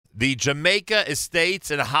The Jamaica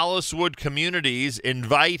Estates and Holliswood communities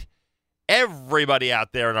invite everybody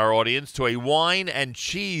out there in our audience to a wine and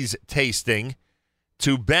cheese tasting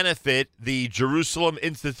to benefit the Jerusalem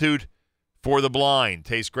Institute for the Blind.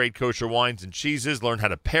 Taste great kosher wines and cheeses, learn how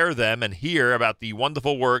to pair them, and hear about the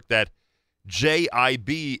wonderful work that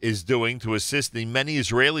JIB is doing to assist the many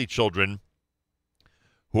Israeli children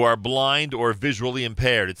who are blind or visually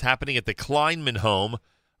impaired. It's happening at the Kleinman home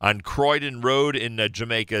on Croydon Road in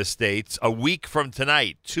Jamaica Estates a week from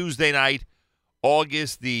tonight, Tuesday night,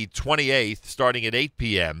 August the 28th, starting at 8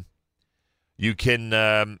 p.m. You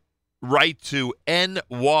can write to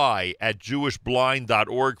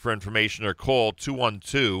ny@jewishblind.org for information or call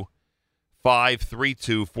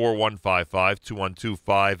 212-532-4155,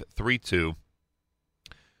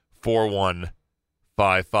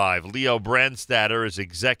 212-532-4155. Leo Brandstatter is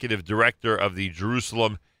Executive Director of the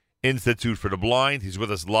Jerusalem Institute for the Blind. He's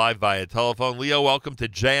with us live via telephone. Leo, welcome to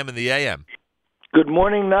JM in the AM. Good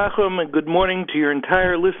morning, Nachum, and good morning to your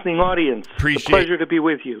entire listening audience. It's a pleasure to be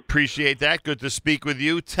with you. Appreciate that. Good to speak with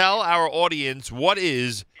you. Tell our audience, what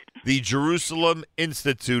is the Jerusalem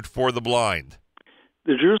Institute for the Blind?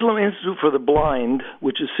 The Jerusalem Institute for the Blind,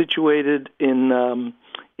 which is situated in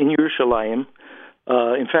Yerushalayim,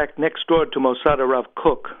 in fact, next door to Mossad Rav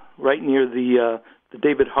Kook, right near the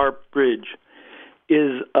David Harp Bridge,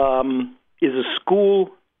 is a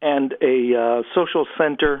school and a social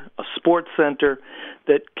center, a sports center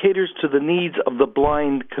that caters to the needs of the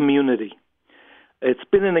blind community. It's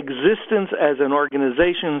been in existence as an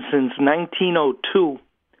organization since 1902,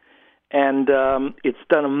 and it's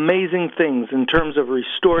done amazing things in terms of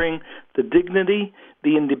restoring the dignity,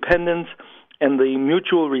 the independence, and the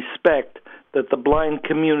mutual respect that the blind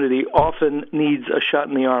community often needs a shot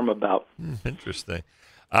in the arm about. Interesting.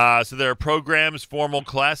 So there are programs, formal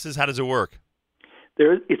classes. How does it work?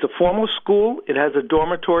 It's a formal school. It has a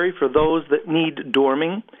dormitory for those that need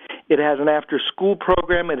dorming. It has an after-school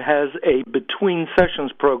program. It has a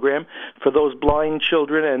between-sessions program for those blind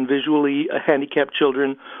children and visually handicapped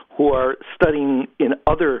children who are studying in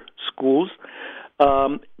other schools.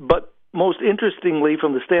 But most interestingly,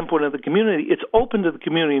 from the standpoint of the community, it's open to the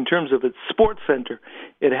community in terms of its sports center.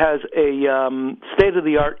 It has a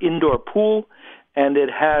state-of-the-art indoor pool, and it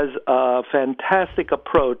has a fantastic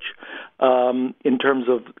approach in terms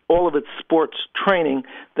of all of its sports training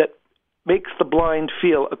that makes the blind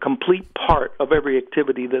feel a complete part of every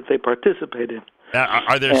activity that they participate in.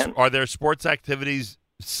 Are there sports activities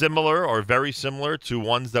similar or very similar to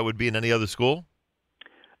ones that would be in any other school?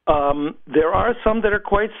 There are some that are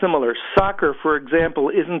quite similar. Soccer, for example,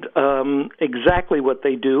 isn't exactly what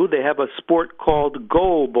they do. They have a sport called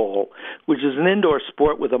goal ball, which is an indoor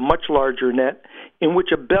sport with a much larger net in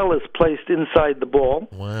which a bell is placed inside the ball.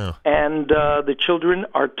 Wow. And the children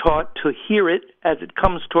are taught to hear it as it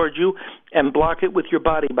comes towards you and block it with your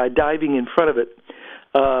body by diving in front of it.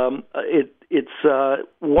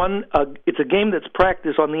 It's a game that's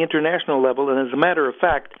practiced on the international level, and as a matter of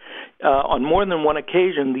fact, on more than one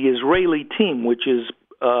occasion, the Israeli team, which is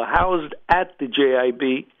housed at the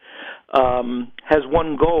JIB, has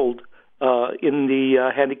won gold in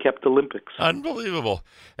the Handicapped Olympics. Unbelievable.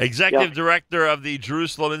 Executive Director of the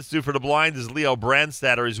Jerusalem Institute for the Blind is Leo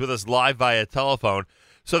Brandstatter. He's with us live via telephone.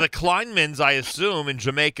 So the Kleinmans, I assume, in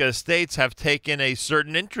Jamaica Estates have taken a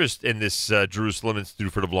certain interest in this Jerusalem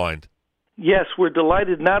Institute for the Blind. Yes, we're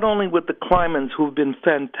delighted not only with the Kleinmans, who've been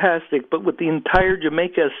fantastic, but with the entire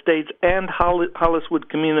Jamaica Estates and Holliswood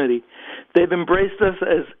community. They've embraced us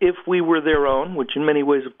as if we were their own, which in many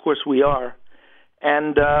ways, of course, we are.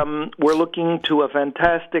 And we're looking to a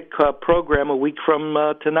fantastic program a week from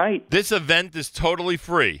tonight. This event is totally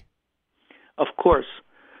free. Of course.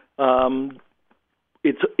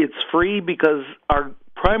 It's free because our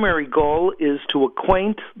primary goal is to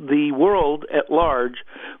acquaint the world at large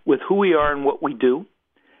with who we are and what we do.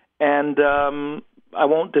 And I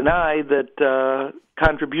won't deny that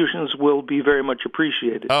contributions will be very much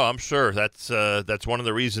appreciated. Oh, I'm sure. That's one of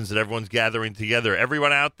the reasons that everyone's gathering together.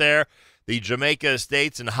 Everyone out there, the Jamaica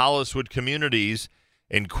Estates and Holliswood communities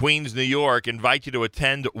in Queens, New York, invite you to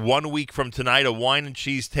attend 1 week from tonight a wine and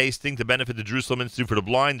cheese tasting to benefit the Jerusalem Institute for the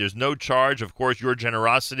Blind. There's no charge. Of course, your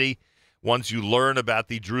generosity, once you learn about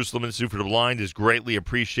the Jerusalem Institute for the Blind, is greatly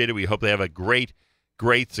appreciated. We hope they have a great,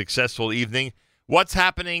 successful evening. What's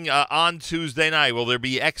happening on Tuesday night? Will there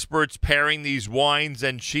be experts pairing these wines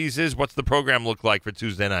and cheeses? What's the program look like for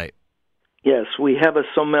Tuesday night? Yes, we have a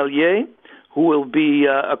sommelier who will be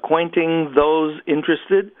acquainting those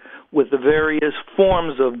interested with the various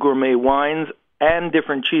forms of gourmet wines and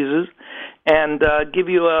different cheeses, and give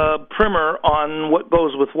you a primer on what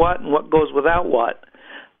goes with what and what goes without what.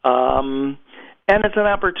 And And it's an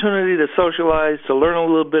opportunity to socialize, to learn a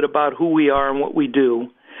little bit about who we are and what we do.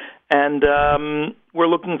 And we're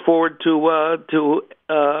looking forward to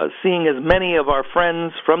seeing as many of our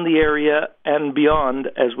friends from the area and beyond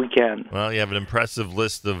as we can. Well, you have an impressive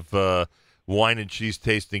list of wine and cheese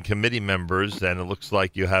tasting committee members, and it looks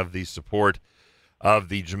like you have the support of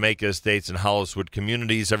the Jamaica Estates and Holliswood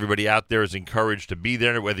communities. Everybody out there is encouraged to be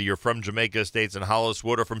there, whether you're from Jamaica Estates and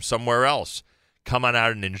Holliswood or from somewhere else. Come on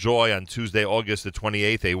out and enjoy on Tuesday, August the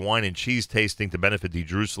 28th, a wine and cheese tasting to benefit the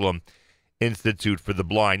Jerusalem Institute for the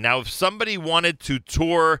Blind. Now, if somebody wanted to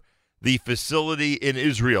tour the facility in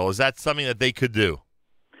Israel, is that something that they could do?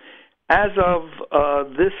 As of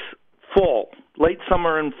this fall, late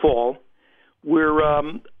summer and fall, we're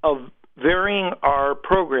varying our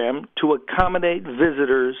program to accommodate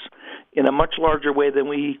visitors in a much larger way than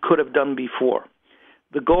we could have done before.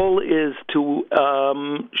 The goal is to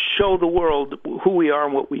show the world who we are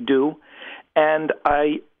and what we do, and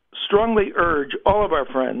I strongly urge all of our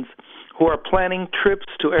friends who are planning trips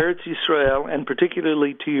to Eretz Yisrael, and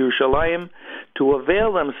particularly to Yerushalayim, to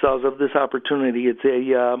avail themselves of this opportunity. It's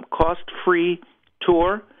a cost-free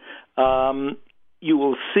tour. You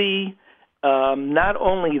will see not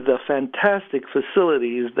only the fantastic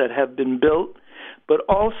facilities that have been built, but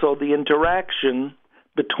also the interaction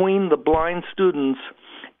between the blind students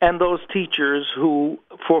and those teachers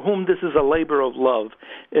for whom this is a labor of love.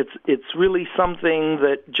 It's really something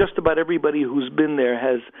that just about everybody who's been there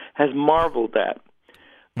has marveled at.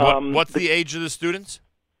 What's the age of the students?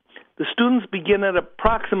 The students begin at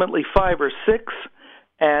approximately 5 or 6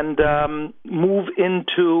 and move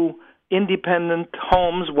into independent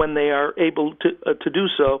homes when they are able to do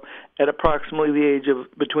so at approximately the age of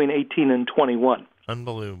between 18 and 21.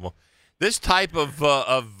 Unbelievable. This type of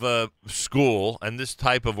school and this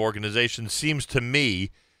type of organization seems to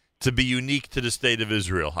me to be unique to the state of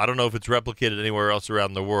Israel. I don't know if it's replicated anywhere else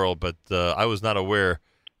around the world, but I was not aware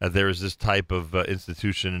that there is this type of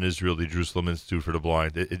institution in Israel, the Jerusalem Institute for the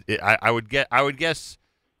Blind. I would guess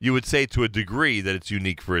you would say to a degree that it's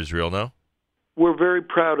unique for Israel, no? We're very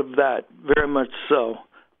proud of that, very much so.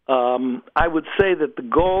 I would say that the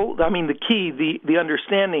key, the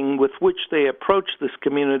understanding with which they approach this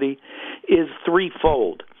community is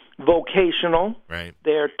threefold. Vocational, right.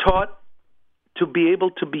 They are taught to be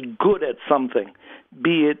able to be good at something,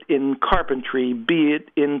 be it in carpentry, be it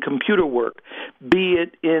in computer work, be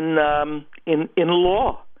it in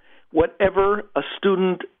law. Whatever a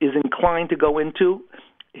student is inclined to go into,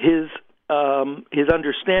 his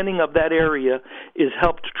understanding of that area is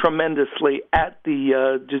helped tremendously at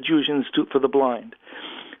the Jewish Institute for the Blind.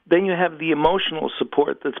 Then you have the emotional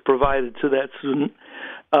support that's provided to that student,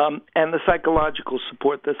 and the psychological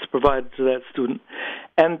support that's provided to that student,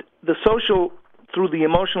 and the social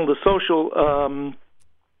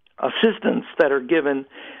assistance that are given.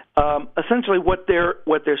 Essentially, what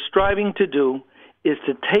they're striving to do is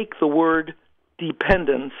to take the word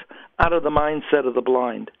dependence out of the mindset of the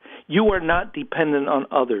blind. You are not dependent on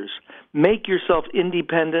others. Make yourself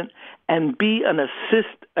independent and be an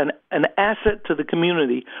asset to the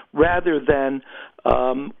community rather than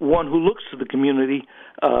one who looks to the community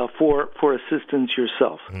for assistance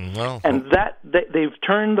yourself. Well, and they've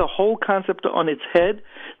turned the whole concept on its head.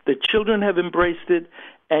 The children have embraced it,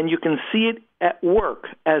 and you can see it at work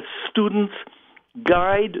as students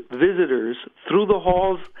guide visitors through the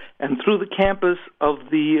halls and through the campus of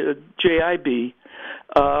the JIB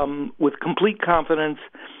with complete confidence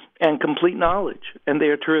and complete knowledge, and they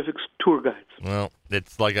are terrific tour guides. Well,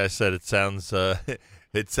 it's like I said, it sounds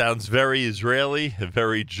very Israeli,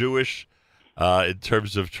 very Jewish in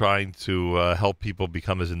terms of trying to help people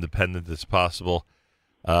become as independent as possible.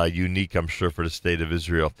 Unique, I'm sure, for the state of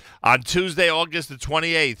Israel. On Tuesday, August the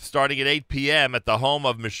 28th, starting at 8 p.m. at the home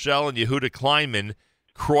of Michelle and Yehuda Kleinman,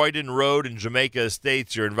 Croydon Road in Jamaica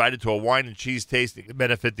Estates, you're invited to a wine and cheese tasting to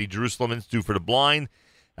benefit the Jerusalem Institute for the Blind.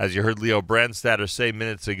 As you heard Leo Brandstatter say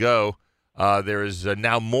minutes ago, there is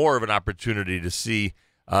now more of an opportunity to see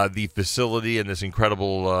the facility and this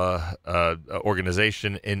incredible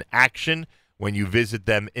organization in action when you visit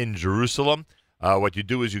them in Jerusalem. What you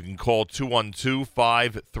do is you can call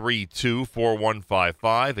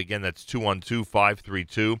 212-532-4155. Again, that's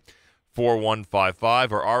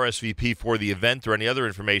 212-532-4155, or RSVP for the event or any other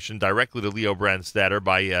information directly to Leo Brandstatter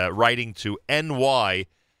by writing to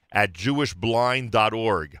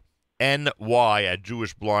ny@jewishblind.org,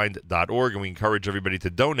 ny@jewishblind.org, and we encourage everybody to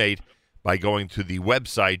donate by going to the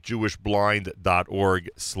website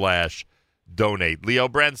jewishblind.org/donate. Leo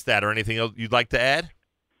Brandstatter, anything else you'd like to add?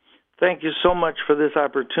 Thank you so much for this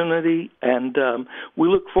opportunity, and we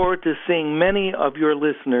look forward to seeing many of your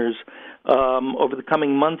listeners over the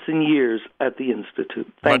coming months and years at the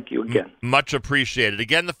Institute. Thank you again. Much appreciated.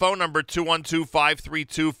 Again, the phone number,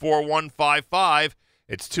 212-532-4155.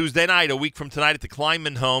 It's Tuesday night, a week from tonight at the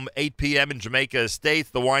Kleinman Home, 8 p.m. in Jamaica Estates,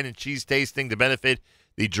 the wine and cheese tasting to benefit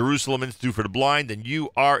the Jerusalem Institute for the Blind, and you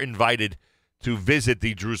are invited to visit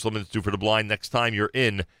the Jerusalem Institute for the Blind next time you're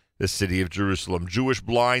in the city of Jerusalem.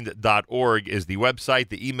 JewishBlind.org is the website,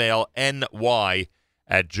 the email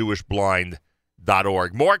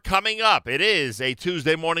ny@jewishblind.org. More coming up. It is a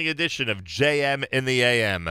Tuesday morning edition of JM in the AM.